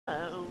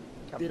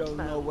They don't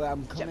know where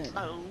I'm coming.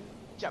 Jamon.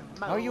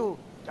 How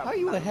are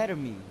you ahead of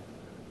me?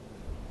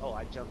 Oh,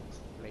 I jumped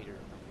later.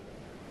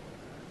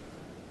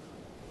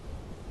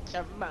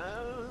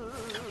 Jamon.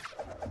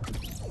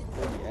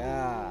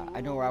 Yeah,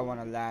 I know where I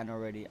want to land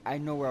already. I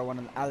know where I want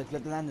to. Alex, we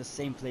have to land in the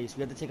same place.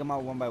 We have to take them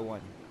out one by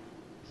one.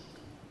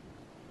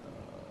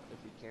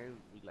 If we can,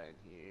 we land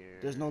here.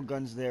 There's no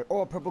guns there.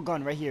 Oh, a purple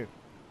gun right here.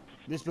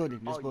 This building.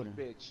 This Oh, you building.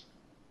 bitch.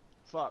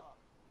 Fuck.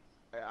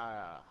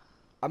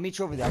 I'll meet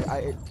you over there.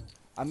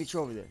 I'll meet you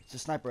over there. It's a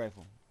sniper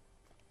rifle.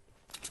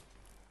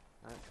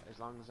 As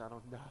long as I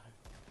don't die.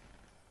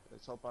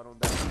 Let's hope I don't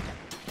die.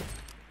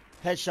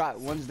 Headshot.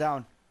 One's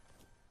down.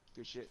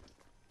 Good shit.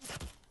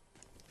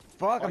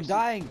 Fuck, I'm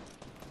dying.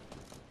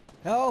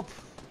 Help.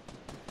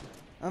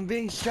 I'm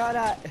being shot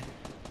at.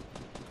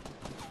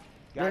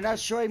 They're not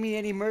showing me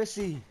any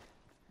mercy.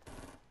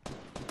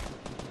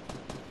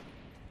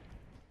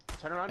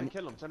 Turn around and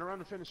kill him. Turn around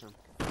and finish him.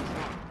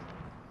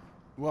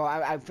 Well,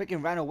 I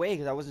freaking ran away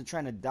because I wasn't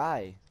trying to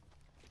die.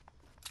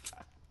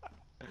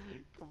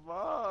 Come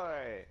on.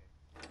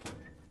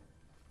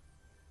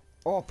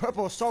 Oh,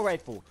 purple assault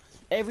rifle.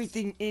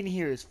 Everything in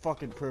here is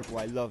fucking purple.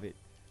 I love it.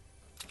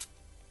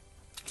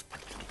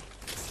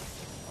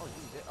 Oh,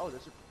 you did. Oh,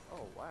 there's a.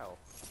 Oh, wow.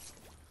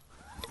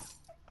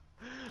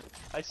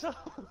 I saw.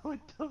 What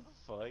the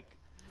fuck?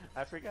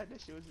 I forgot that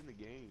shit was in the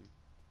game.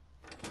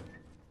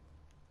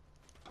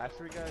 I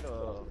forgot.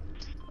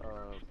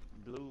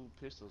 Blue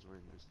pistols were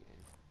in this game.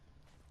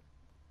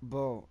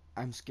 Bro,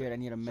 I'm scared. I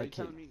need a So med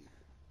kit.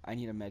 I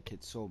need a med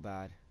kit so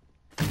bad.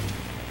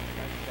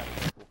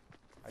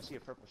 I see a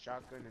purple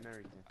shotgun and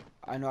everything.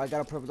 I know. I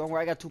got a purple. Don't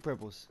worry. I got two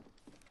purples.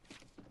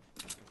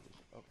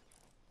 Oh.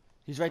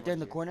 He's right there in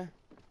the corner.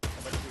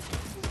 Somebody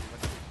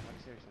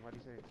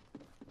say it.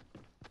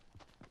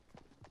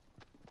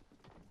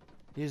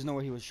 He doesn't know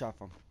where he was shot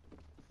from.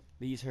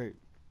 But he's hurt.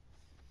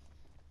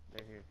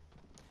 They're here.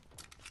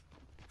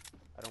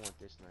 I don't want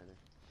this neither.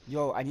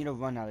 Yo, I need to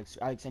run, Alex.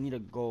 Alex, I need to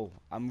go.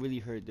 I'm really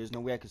hurt. There's no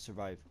way I could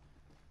survive.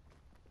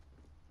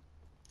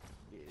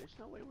 Yeah, there's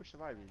no way we're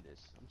surviving this.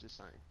 I'm just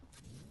saying.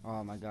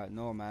 Oh my god,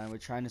 no man. We're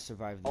trying to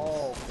survive this.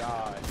 Oh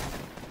god.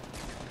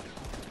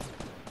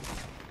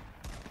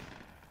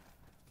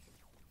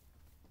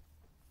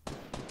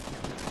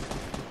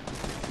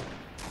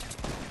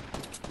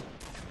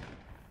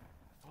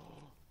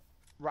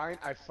 Ryan,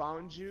 I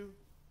found you.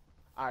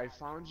 I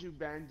found you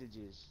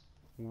bandages.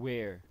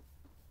 Where?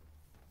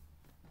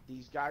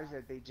 These guys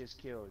that they just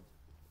killed.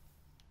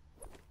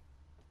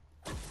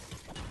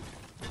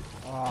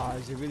 Oh,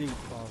 is it really?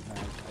 Oh man,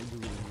 I do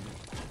really need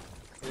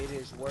it. It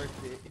is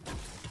worth it.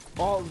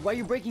 Oh, why are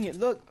you breaking it?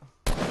 Look.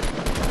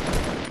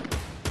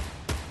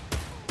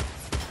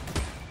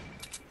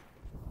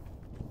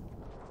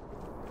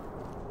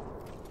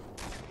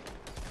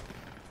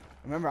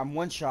 Remember, I'm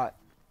one shot.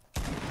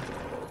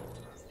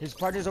 His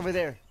partner's over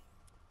there.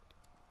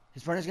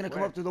 His partner's gonna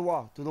come up through the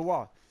wall. Through the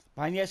wall.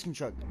 Behind the ice cream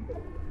truck.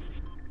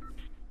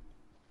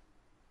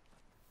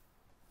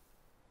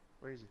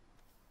 Where is he?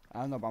 I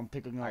don't know, but I'm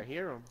picking up. I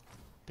hear him.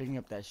 Picking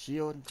up that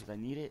shield because I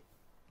need it.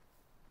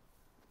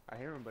 I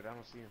hear him, but I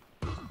don't see him.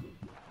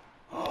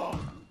 Oh,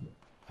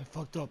 I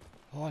fucked up.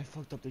 Oh, I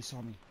fucked up. They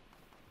saw me.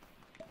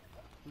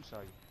 Who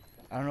saw you?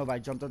 I don't know, but I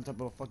jumped on top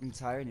of a fucking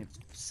tire and it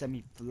sent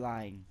me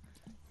flying.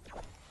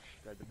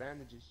 Got the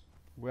bandages.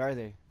 Where are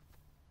they?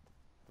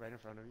 Right in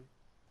front of you.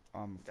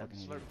 Got the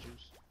Fucking slurp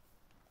juice.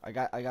 I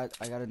got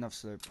enough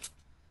slurp.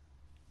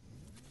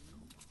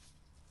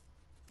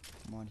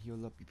 Come on,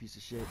 heal up, you piece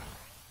of shit.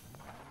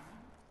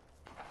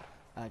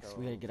 Alex,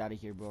 we gotta get out of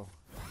here, bro.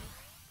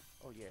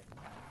 Oh yeah.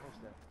 What's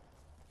that?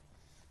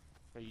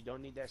 No, you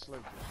don't need that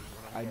slurp juice. is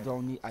what I'm I getting.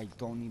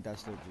 don't need that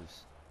slurp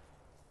juice.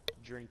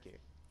 Drink it.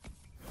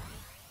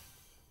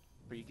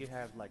 But you could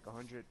have like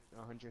 100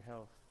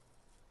 health.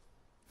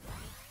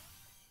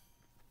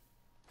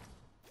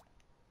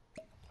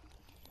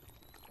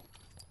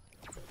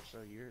 So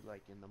you're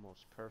like in the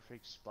most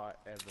perfect spot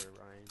ever,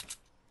 Ryan.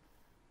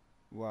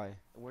 Why?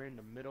 We're in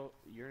the middle.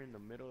 You're in the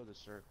middle of the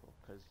circle,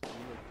 cause you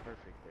look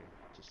perfect there.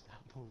 Just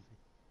stop moving.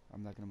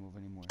 I'm not gonna move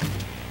anymore.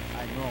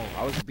 I know.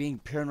 I was being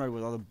paranoid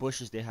with all the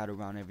bushes they had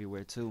around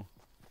everywhere too.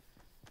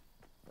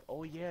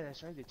 Oh yeah,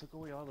 that's right. They took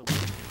away all the wood.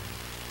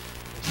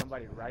 There's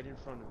somebody right in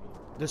front of you.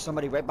 There's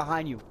somebody right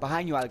behind you.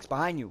 Behind you, Alex.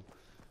 Behind you.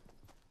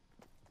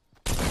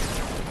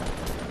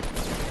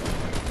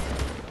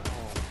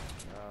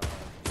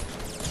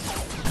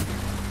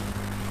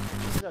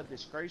 This is a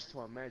disgrace to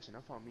our mansion.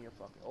 I found me a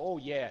fucking. Oh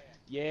yeah,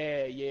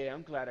 yeah.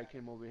 I'm glad I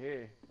came over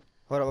here.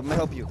 Hold up, I'm gonna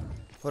help you.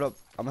 Hold up,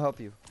 I'm gonna help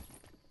you.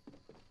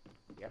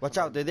 Yeah, Watch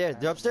out, they're there.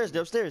 They're upstairs.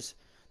 They're upstairs.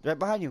 They're right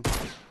behind you.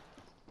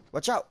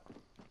 Watch out.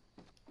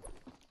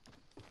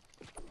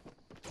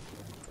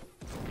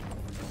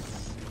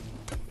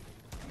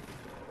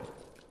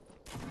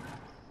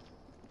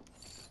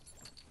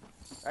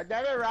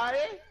 Damn it,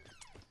 Ryan!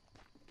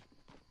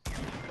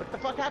 What the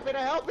fuck happened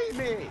to helping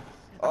me?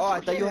 Oh,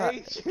 I thought you had.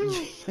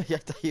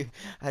 You.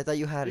 I thought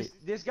you had it.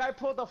 This guy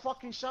pulled the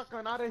fucking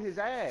shotgun out of his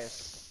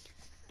ass.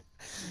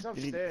 He's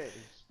upstairs.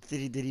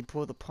 Did he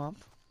pull the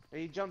pump?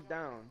 And he jumped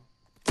down.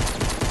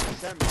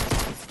 semi.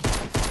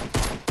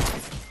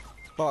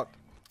 Fuck.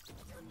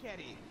 Look at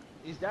it.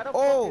 Is that a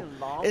Oh, fucking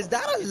llama? is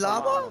that a It's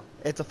llama?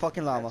 It's a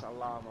fucking llama. That's a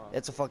llama.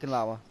 It's a fucking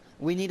llama.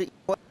 We need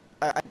to.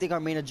 I think our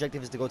main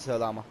objective is to go to the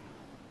llama.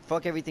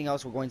 Fuck everything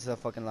else. We're going to the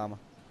fucking llama.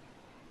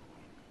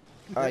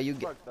 All right, you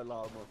get. Fuck the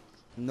llama.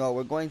 No,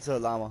 we're going to the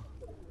llama.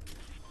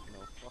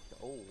 No, fuck the.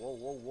 Oh, whoa,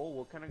 whoa, whoa.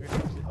 What kind of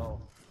grenade is it? Oh.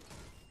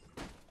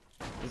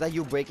 Is that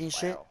you breaking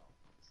shit? Wow.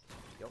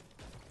 Yup.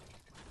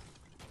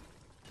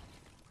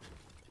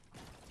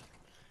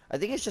 I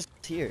think it's just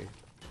here.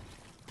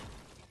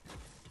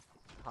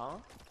 Huh?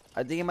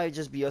 I think it might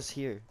just be us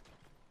here.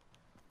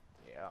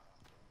 Yeah.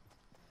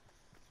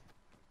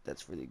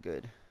 That's really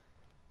good.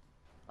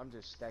 I'm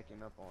just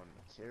stacking up on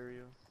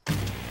material.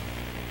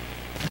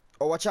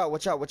 Oh, watch out!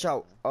 Watch out! Watch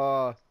out!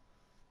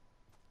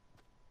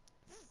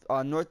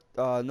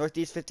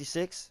 Northeast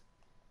 56.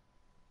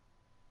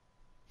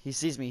 He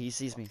sees me. He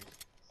sees me.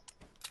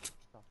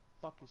 The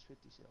fuck is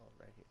 56? Oh,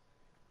 right here.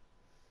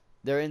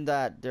 They're in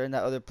that. They're in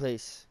that other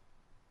place.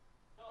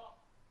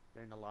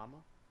 They're in the llama?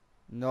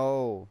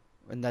 No,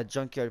 in that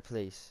junkyard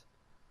place.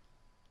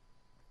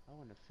 I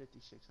want a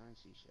 56. I ain't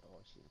see shit. Oh,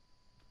 I see him.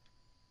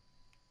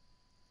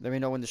 Let me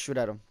know when to shoot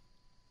at him.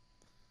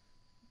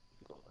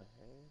 Go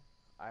ahead.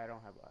 I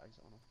don't have eyes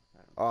on him.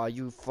 Aw,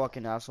 you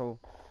fucking asshole.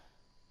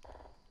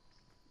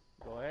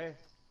 Go ahead.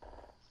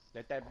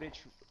 Let that bitch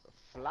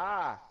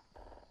fly.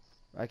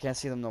 I can't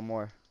see them no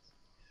more.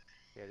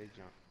 Yeah, they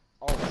jump.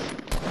 Oh,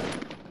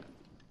 shit.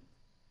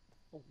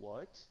 Oh,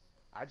 what?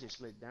 I just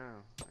slid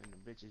down in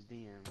the bitch's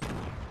DM.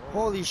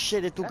 Whoa. Holy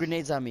shit, it threw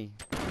grenades at me.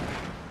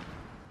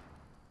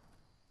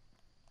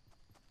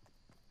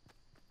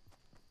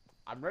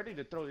 I'm ready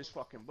to throw this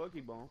fucking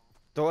boogie bomb.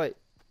 Throw it.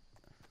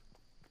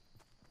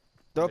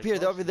 They're up here,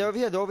 they're over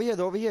here, they're over here,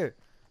 they're over here.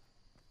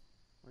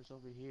 Where's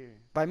over here?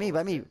 By me, Oh,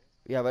 by me. there.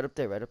 Yeah, right up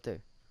there, right up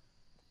there.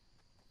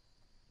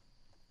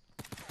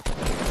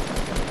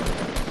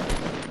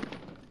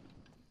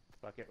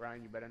 Fuck it,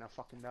 Ryan, you better not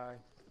fucking die.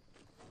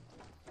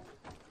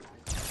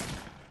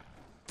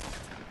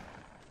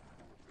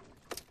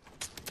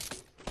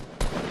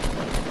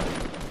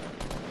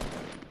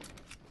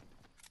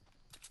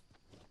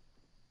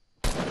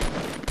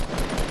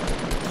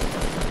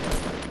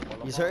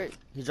 He's hurt.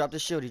 He dropped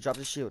his shield, he dropped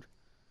his shield.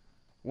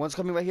 One's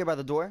coming right here by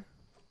the door.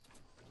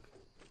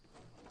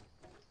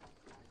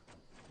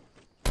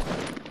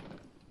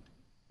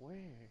 Where?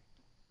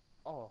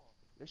 Oh,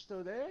 they're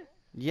still there?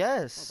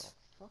 Yes.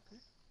 What the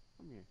fuck?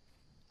 Come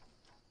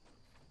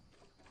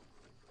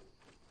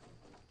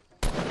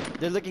here.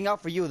 They're looking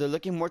out for you. They're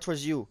looking more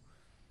towards you.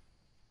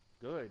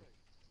 Good.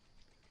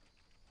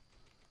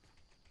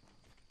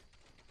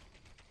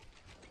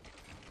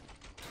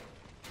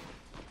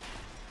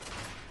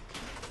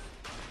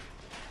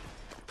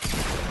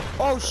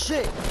 Oh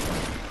shit!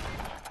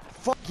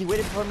 Fuck, he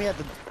waited for me at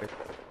the door.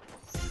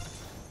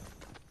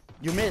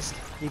 You missed.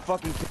 He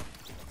fucking.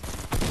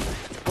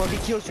 Bro, if he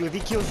kills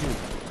you,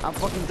 I'm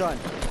fucking done.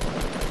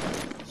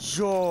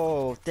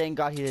 Yo, thank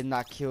God he did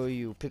not kill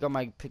you. Pick up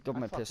my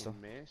pistol.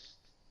 Missed.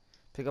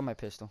 Pick up my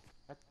pistol.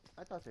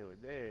 I thought they were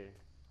there.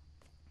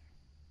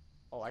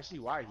 Oh, I see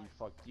why he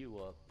fucked you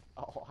up.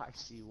 Oh, I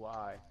see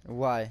why.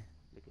 Why?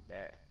 Look at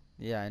that.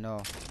 Yeah, I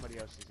know. Somebody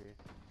else is here.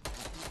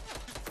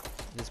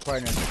 His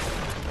partner.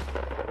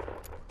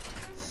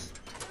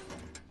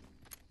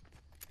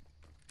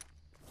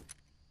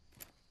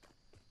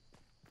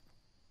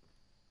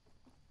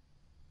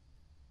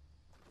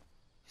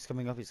 He's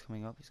coming up, he's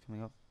coming up, he's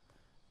coming up.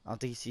 I don't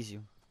think he sees you.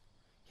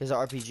 He has an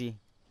RPG.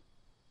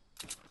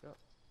 Yep.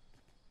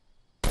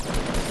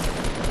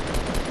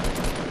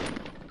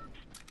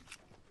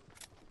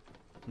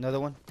 Another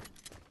one.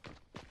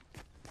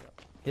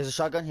 Yep. He has a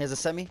shotgun, he has a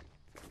semi.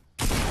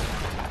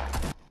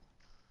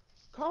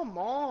 Come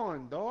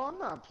on, dog. I'm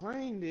not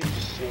playing this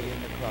shit.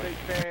 Big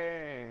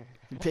Ben.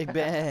 Big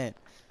Ben.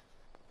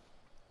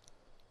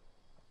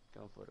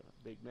 Come for the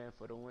big man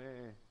for the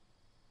win.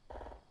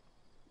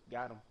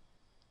 Got him.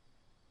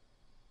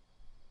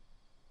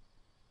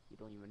 You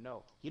don't even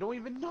know. You don't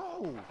even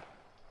know.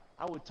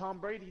 I would Tom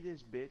Brady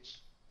this bitch.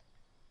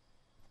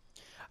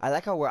 I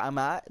like how where I'm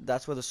at,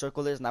 that's where the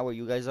circle is, not where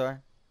you guys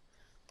are.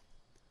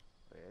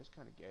 Yeah, it's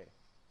kind of gay.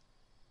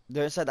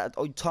 They're inside that.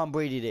 Oh, Tom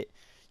Brady'd it.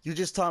 You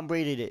just Tom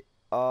Brady'd it.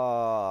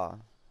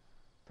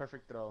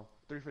 Perfect throw.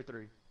 3 for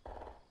 3.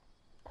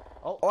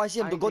 Oh, Oh, I see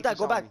him. ain't Go think he back,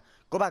 go saw back. me.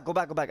 Go back, go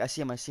back, go back. I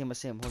see him, I see him, I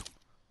see him. Hold.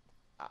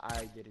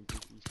 I didn't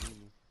think he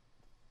seen me.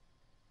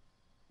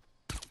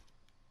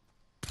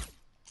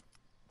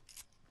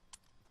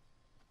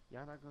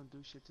 Y'all not gonna do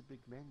shit to Big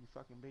Ben, you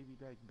fucking baby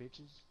back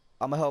bitches?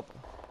 I'ma help.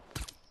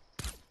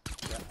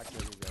 Yeah, I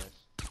killed his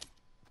ass.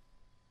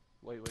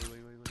 Wait.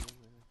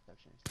 Stop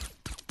sharing.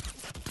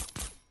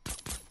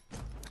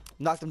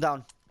 Knocked him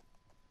down.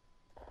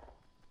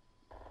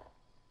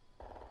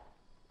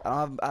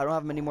 I don't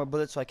have many more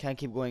bullets, so I can't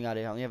keep going at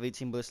it. I only have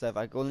 18 bullets left.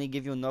 I can only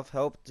give you enough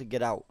help to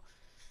get out.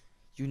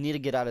 You need to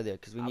get out of there,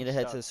 because we need to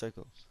head to the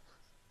circle.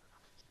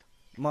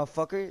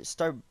 Motherfucker,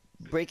 start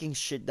breaking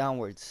shit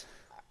downwards.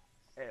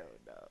 Hell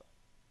no.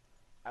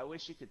 I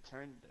wish you could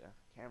turn the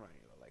camera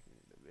angle like in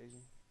the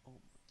division. Oh my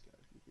god,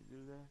 if you could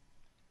do that.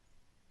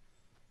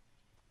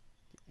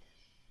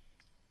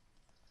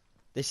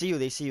 They see you,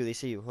 they see you, they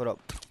see you. Hold up.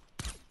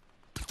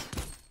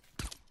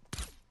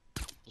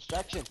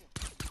 Distraction.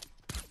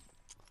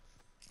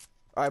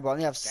 Alright, but I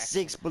only have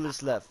Distraction. 6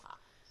 bullets left.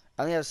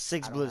 I only have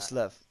 6 bullets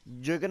left.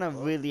 You're gonna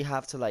really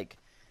have to like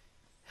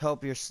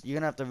help you're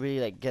gonna have to really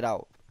like get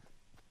out.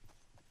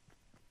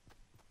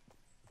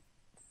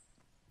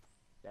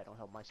 That don't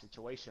help my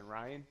situation,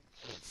 Ryan.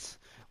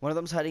 One of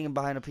them's hiding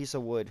behind a piece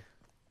of wood.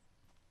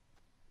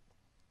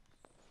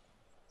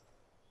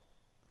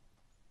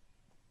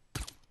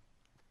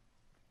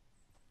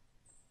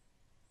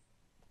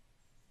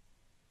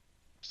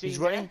 He's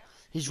running.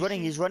 He's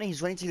running. He's running.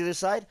 He's running to the other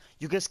side.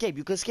 You can escape.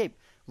 You can escape.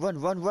 Run,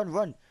 run, run,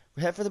 run.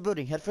 Head for the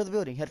building. Head for the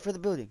building. Head for the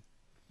building.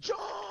 Jump!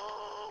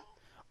 All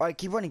right,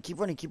 keep running. Keep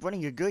running. Keep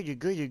running. You're good. You're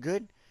good. You're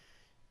good.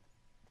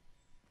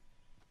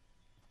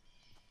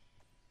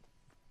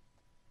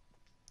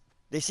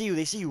 They see you.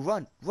 They see you.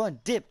 Run, run,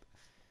 dip.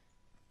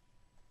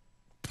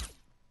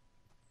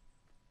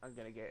 I'm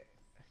gonna get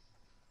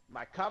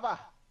my cover.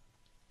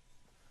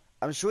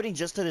 I'm shooting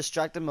just to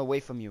distract them away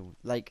from you.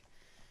 Like,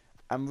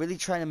 I'm really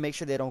trying to make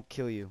sure they don't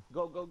kill you.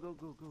 Go, go, go,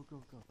 go, go, go,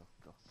 go, go,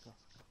 go, go.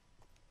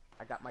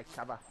 I got my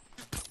cover.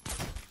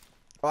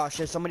 Oh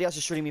shit! Somebody else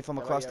is shooting me from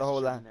across the whole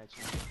land.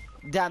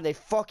 Damn, they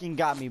fucking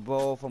got me,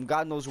 bro. From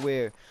God knows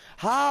where.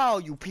 How,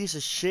 you piece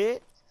of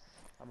shit?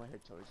 I'm gonna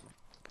head towards you.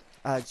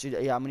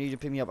 Yeah, I'm gonna need you to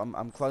pick me up.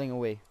 I'm crawling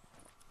away.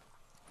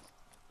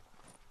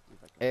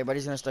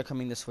 Everybody's gonna start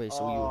coming this way, so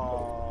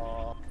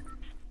oh,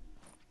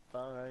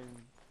 fine.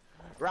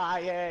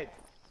 Riot!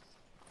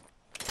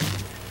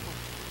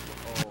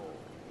 Oh,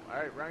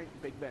 alright, Ryan,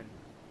 Big Ben.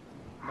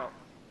 No.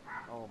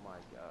 Oh my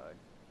god.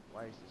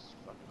 Why is this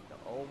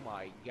fucking... Oh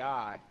my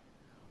god.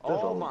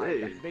 Oh my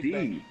god. Big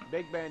Ben,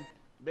 Big Ben,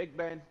 Big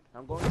Ben.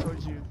 I'm going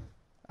towards you.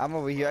 I'm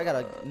over here. I got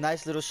a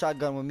nice little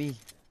shotgun with me.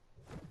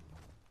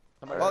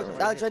 Oh,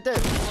 Alex, right there.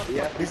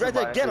 Yeah, He's right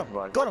there. Get him.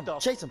 Got him. The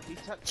Chase him.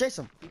 Chase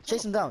him.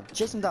 Chase him down.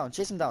 Chase him down.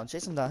 Chase him down.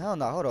 Chase him down. Hell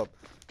no. Hold up.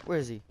 Where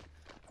is he?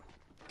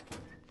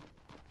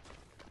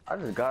 I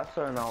just got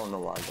something. I don't know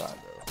why I got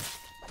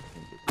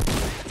though.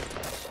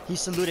 He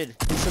saluted.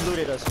 He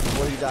saluted us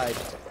before he died.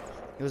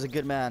 He was a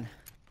good man.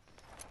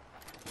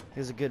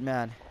 He was a good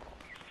man.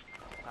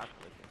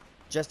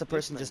 Just a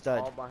person just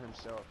died. All by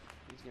himself.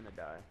 He's gonna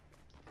die.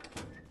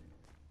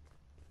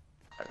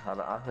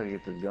 I could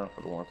get this gun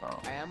for the one time.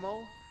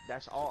 Ammo?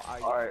 That's all I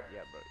get. Alright.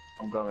 Yeah,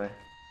 but I'm coming.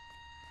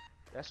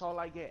 that's all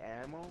I get,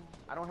 ammo?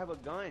 I don't have a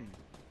gun.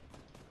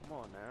 Come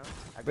on now.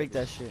 I Break got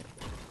that this. shit.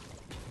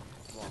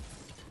 Come on.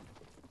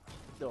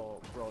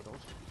 No, bro, those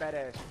fat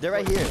ass. They're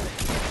right here.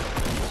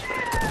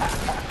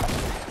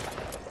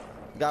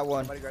 Got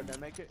one. Somebody grab that,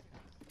 make it.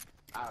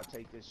 I'll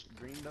take this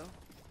green though.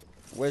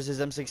 Where's his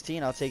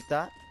M16? I'll take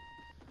that.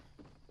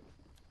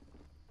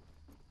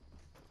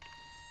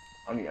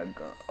 I need a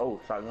gun. Oh,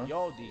 shotgun.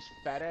 Yo, these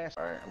fat ass.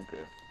 Alright, I'm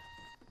good.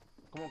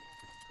 Come on.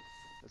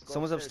 Let's go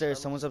Someone's upstairs.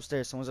 fellas. Someone's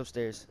upstairs. Someone's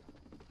upstairs.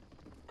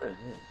 What is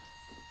this?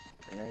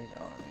 Grenade?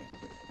 Oh, I need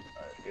it.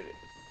 Alright, get it.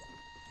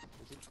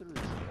 Is it through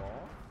this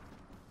wall?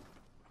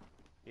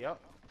 Yep.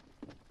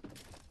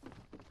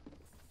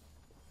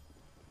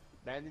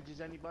 Bandages,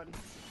 anybody?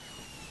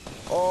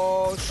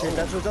 Oh shit!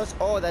 That's what it does.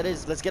 Oh, that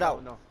is. Let's get out.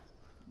 Oh, no.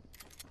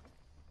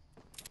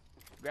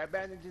 Grab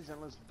bandages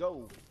and let's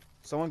go.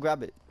 Someone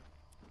grab it.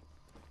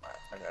 Alright,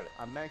 I got it.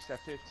 I'm maxed at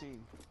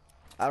 15.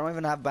 I don't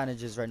even have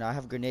bandages right now. I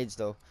have grenades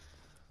though.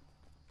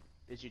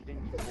 Is your thing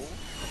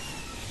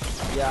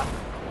full? Yeah.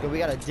 Yo, we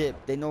gotta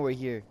dip. They know we're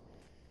here.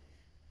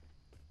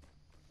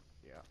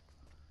 Yeah.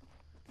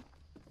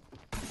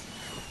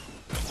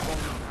 I'm going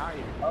even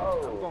higher.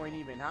 Oh. I'm going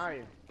even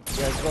higher.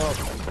 Yeah, let's go up.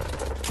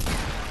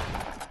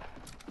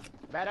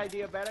 Bad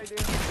idea, bad idea.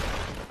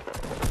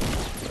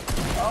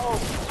 Oh!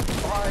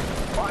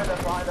 Behind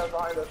us, behind us,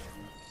 behind us.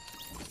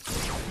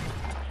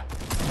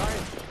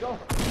 Ryan, go.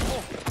 Come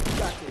on. You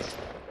got this.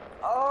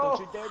 Oh!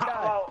 Don't you dare die.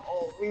 I'm out.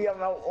 Oh, me,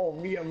 I'm out. Oh,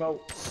 me, I'm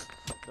out.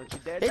 Don't you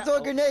dare He die. threw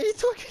a grenade. He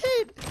threw a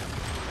grenade.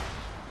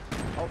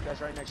 Oh,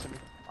 that's right next to me.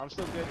 I'm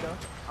still good though.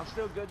 I'm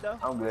still good though.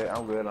 I'm good,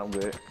 I'm good, I'm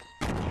good.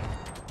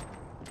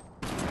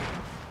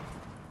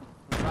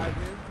 Revive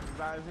him.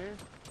 Revive him.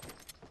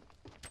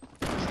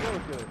 I'm still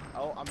good.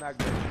 Oh, I'm not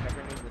good. That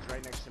grenade was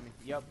right next to me.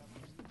 Yep.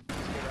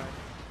 Let's get right.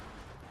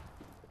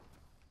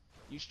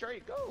 You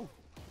straight, go.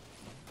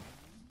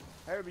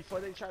 Hurry before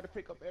they try to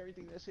pick up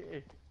everything that's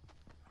here.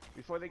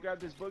 Before they grab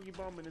this boogie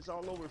bomb and it's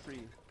all over for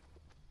you.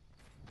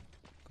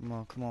 Come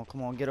on, come on,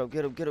 come on. Get up,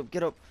 get up, get up,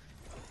 get up.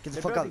 Get the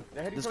They're fuck building. out.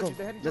 They're heading Let's towards go. you.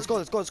 They're heading Let's go,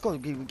 towards let's go,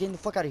 let's go. We're getting the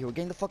fuck out of here. We're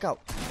getting the fuck out.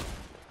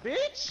 you.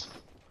 Bitch!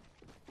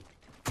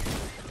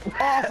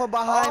 Oh, from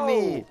behind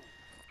me.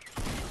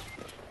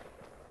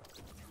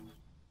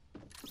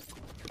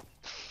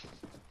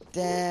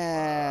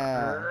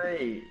 Damn.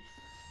 Alright.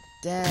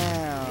 Damn.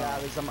 Yeah,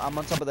 at least I'm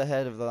on top of the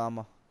head of the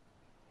llama.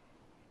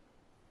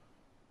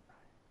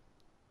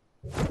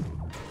 Just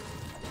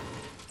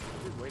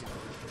waiting for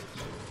this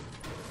bitch.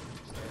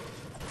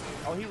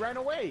 Oh, he ran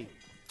away.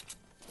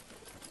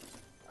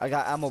 I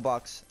got ammo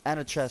box and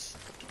a chest.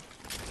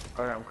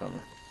 Alright, I'm coming.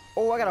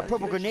 Oh, I got a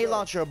purple grenade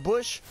launcher, a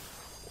bush.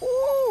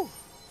 Ooh.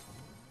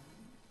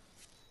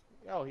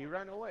 Yo, he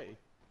ran away.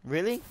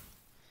 Really?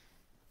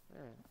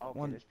 Yeah.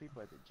 Okay, there's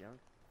people at the junk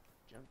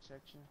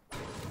section.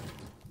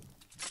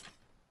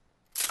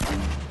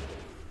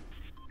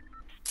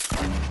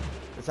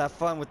 Let's have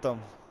fun with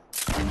them.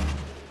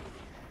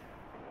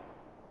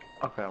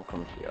 Okay, I'm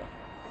coming to you.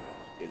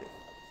 Get it.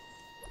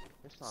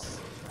 It's not.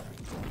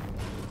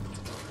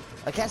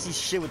 I can't see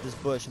shit with this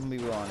bush, I'm gonna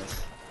be real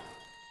honest.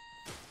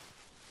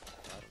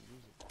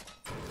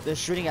 They're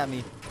shooting at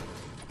me.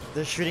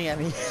 They're shooting at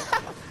me.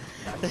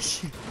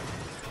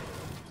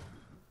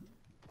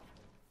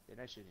 They're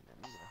not shooting at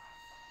me,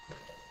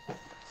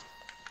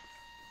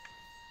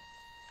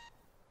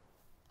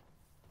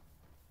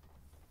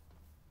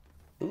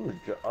 Who was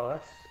jump? Oh,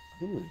 that's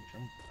who was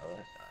jump? Oh, that's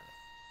not.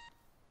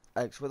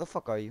 Alex, where the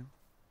fuck are you?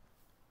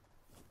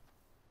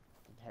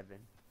 in heaven.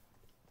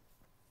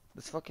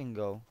 Let's fucking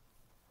go.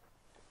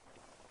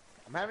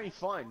 I'm having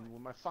fun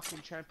with my fucking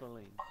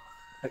trampoline.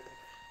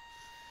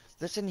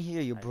 Listen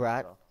here, you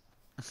brat.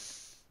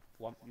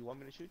 You want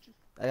me to shoot you?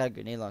 I got a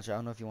grenade launcher. I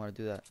don't know if you want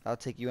to do that. I'll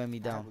take you and me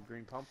I down. have a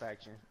green pump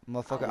action.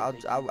 Motherfucker,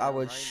 I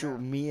would right shoot now.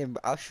 me and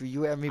I'll shoot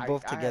you and me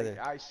both together.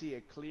 I see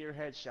a clear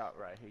headshot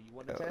right here. You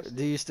want to test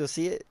Do it? you still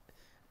see it?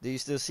 Do you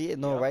still see it?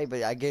 No, Yep. right?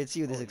 But I guarantee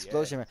you this Oh,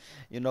 explosion. yeah. Right?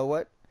 You know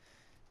what?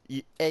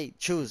 Hey,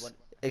 choose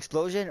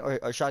explosion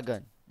or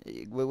shotgun.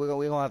 We're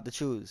gonna have to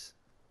choose.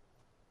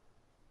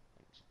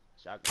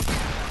 Shotgun.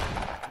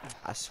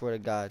 I swear to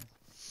God.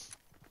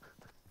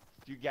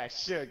 You got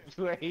shook.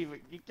 You ain't even.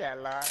 You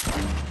can't lie.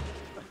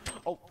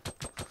 Oh.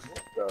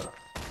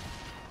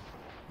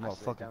 I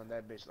slid down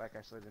that bitch like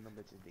I slid in them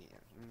bitches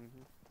DM.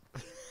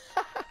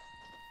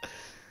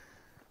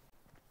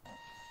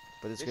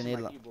 But this This grenade.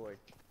 is my boy.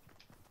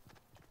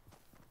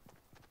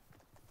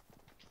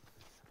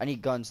 I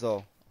need guns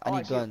though. I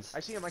need guns. I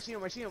see him.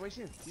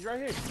 He's right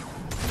here.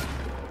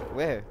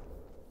 Where?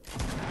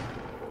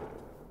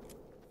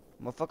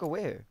 Motherfucker,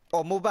 where?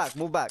 Oh, move back,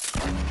 move back.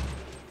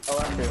 Oh,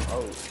 I see him.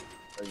 Oh,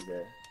 he's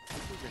dead.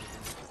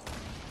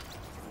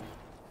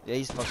 Yeah,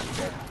 he's fucking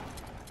dead.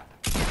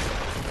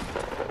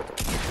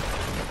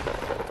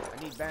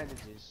 I need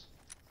bandages.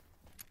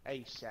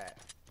 ASAP.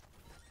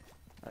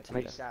 I'll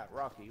take that. ASAP,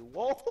 Rocky.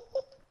 Whoa!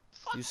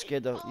 You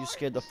scared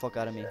the fuck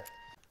out of me.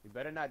 You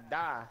better not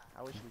die.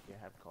 I wish we could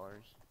have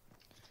cars.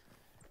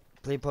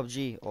 Play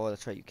PUBG. Oh,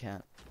 that's right, you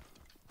can't.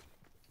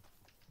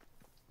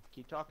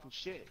 Keep talking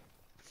shit.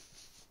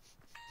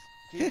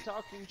 Keep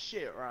talking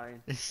shit,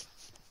 Ryan.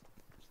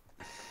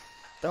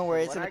 Don't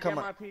worry, it's when gonna come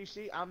I up. get my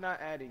PC, I'm not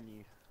adding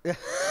you.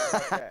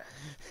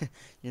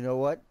 You know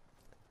what?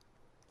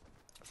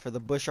 For the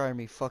Bush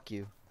Army, fuck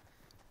you.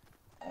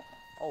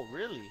 Oh,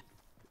 really?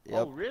 Yep.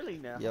 Oh, really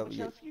now? Yep, How much yep.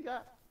 health you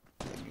got?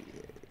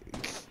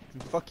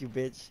 Fuck you,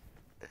 bitch.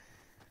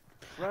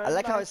 Run I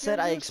like how it like said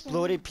you're I the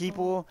exploded sun.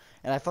 people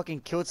and I fucking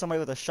killed somebody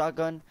with a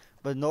shotgun,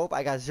 but nope,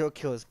 I got 0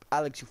 kills.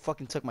 Alex, you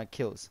fucking took my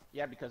kills.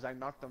 Yeah, because I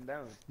knocked them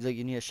down. Look,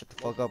 you need to shut the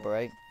fuck up,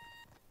 alright?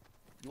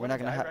 You We're not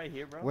wanna gonna die have. right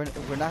here, bro?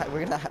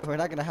 We're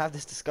not gonna have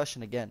this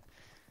discussion again.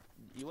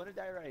 You wanna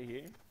die right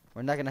here?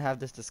 We're not gonna have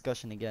this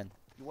discussion again.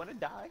 You wanna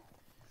die?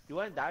 You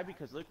wanna die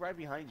because look right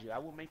behind you. I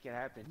will make it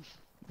happen.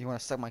 You wanna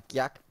suck my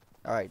yak?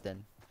 Alright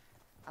then.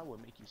 I will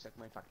make you suck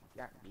my fucking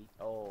yak meat.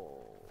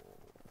 Oh.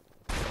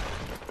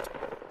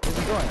 Where's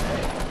he going?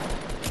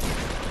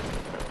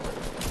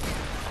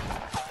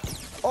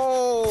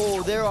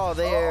 Oh, they're all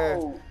there.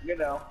 Oh, you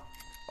know.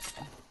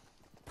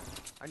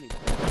 I need.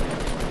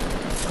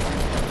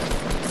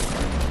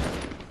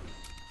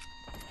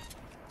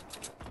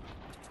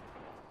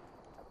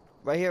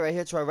 Right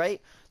here, to our right.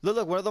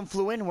 Look, one of them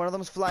flew in, one of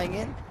them's flying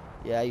in.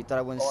 Yeah, you thought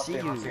I wouldn't see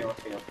you. I see him.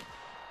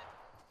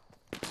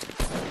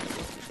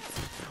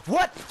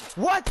 What?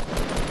 What?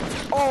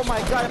 Oh my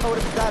god, if I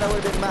would've died, I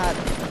would've been mad.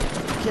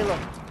 Kill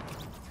him.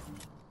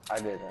 I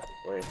did that.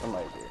 Wait,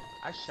 somebody did.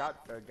 I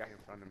shot the guy in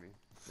front of me.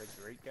 The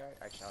great guy.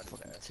 I shot his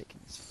Fucking ass.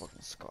 taking this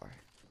fucking scar.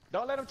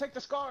 Don't let him take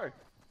the scar.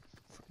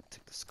 Fucking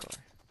take the scar.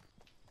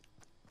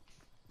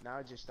 Now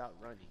I just stop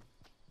running.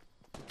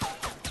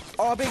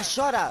 Oh, I'm being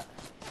shot at.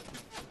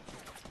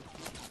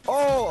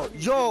 Oh,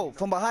 yo,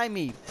 from behind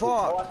me.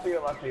 Oh, Fuck. I see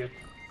him. I see him.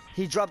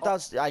 He dropped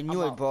out. I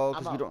knew it, bro.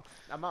 Cause we don't.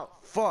 I'm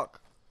out.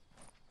 Fuck.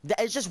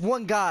 It's just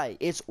one guy.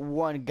 It's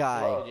one guy.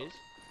 Bro. It is.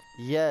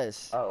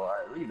 Yes. Oh,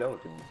 alright.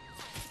 Reload to me.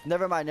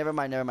 Never mind.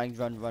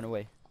 Run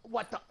away.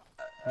 What the?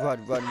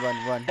 Run.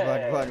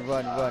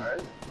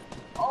 Alright.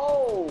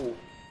 Oh!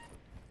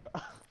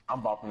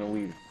 I'm bopping the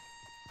weed.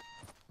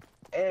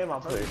 And my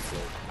place.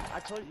 I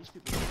told you these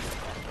people.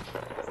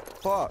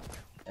 Fuck.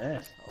 Yeah.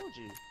 I told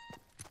you.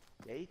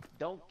 They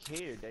don't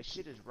care. That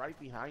shit is right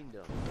behind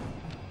them.